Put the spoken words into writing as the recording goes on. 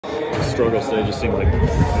struggle today? It just seemed like it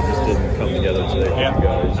just didn't come together today. Yeah,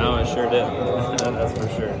 guys. no, it sure did. That's for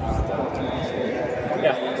sure.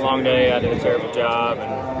 Yeah, long day. I did a terrible job,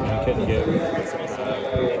 and couldn't give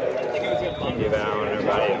Al and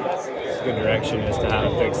everybody a good direction as to how to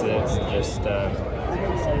fix it. It just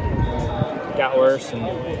got worse and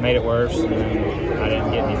made it worse, and then I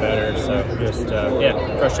didn't get any better. So just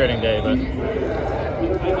yeah, frustrating day, but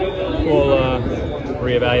we'll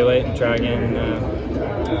reevaluate and try again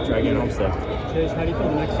Homestead. Chase, how do you feel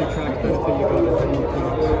the next two tracks benefit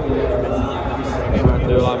you going to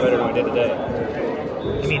do a lot better than we did today.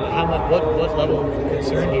 I mean, what level of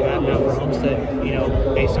concern do you have now for Homestead, you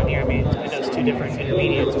know, based on here? I mean, I know it's two different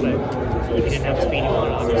intermediates, but you didn't have speed on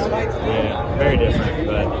it, obviously. Yeah, very different,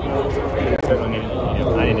 but certainly need,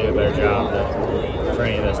 I need to do a better job for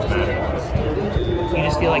any of this to matter. You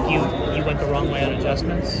just feel like you went the wrong way on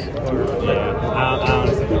adjustments? Or? Yeah, I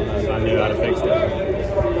honestly don't know if I knew how to fix it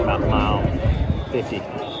about mile 50.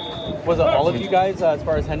 Was it all of you guys as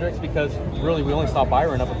far as Hendricks? Because really, we only saw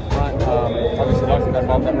Byron up at the front. Obviously, Luxon got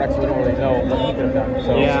involved. That Rex, we don't really know what he could have done.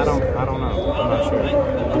 So. Yeah, I don't know. I'm not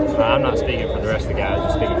sure. I'm not speaking for the rest of the guys.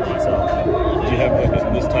 Just speaking for myself. Do you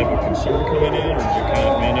have this type of concern coming in, or did you kind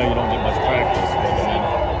of? I mean, I know you don't get much practice, but I mean,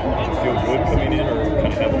 did you feel good coming in, or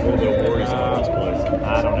kind of have a little bit of worries about this place?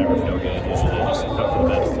 I don't ever feel good. Usually, just hope for the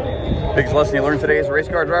best. Biggest lesson you learned today as a race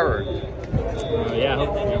car driver? Yeah,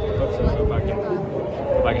 hope so.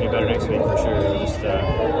 Hope I can do better next week for sure. Just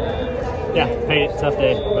yeah, hey, tough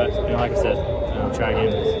day, but like I said, try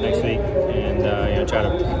again next week, and try to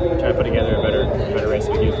put together a better race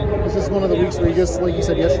with you. Is this one of the weeks where you just, like you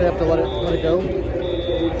said yesterday, have to let it go?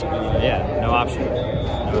 Yeah, no option,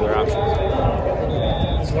 no other option.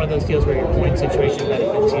 It's one of those deals where your point situation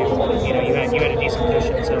benefits you. You know, you had a decent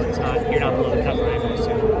cushion, so you're not below the cut line.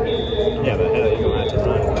 So. Yeah, but hell, you're gonna have to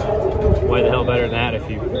run way the hell better than that if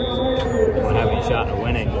you don't have any shot at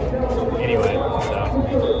winning anyway. So.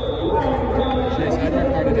 Chase, how did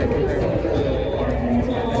your car today compare to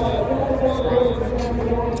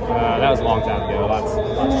that was a long time ago. Lots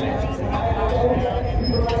changed.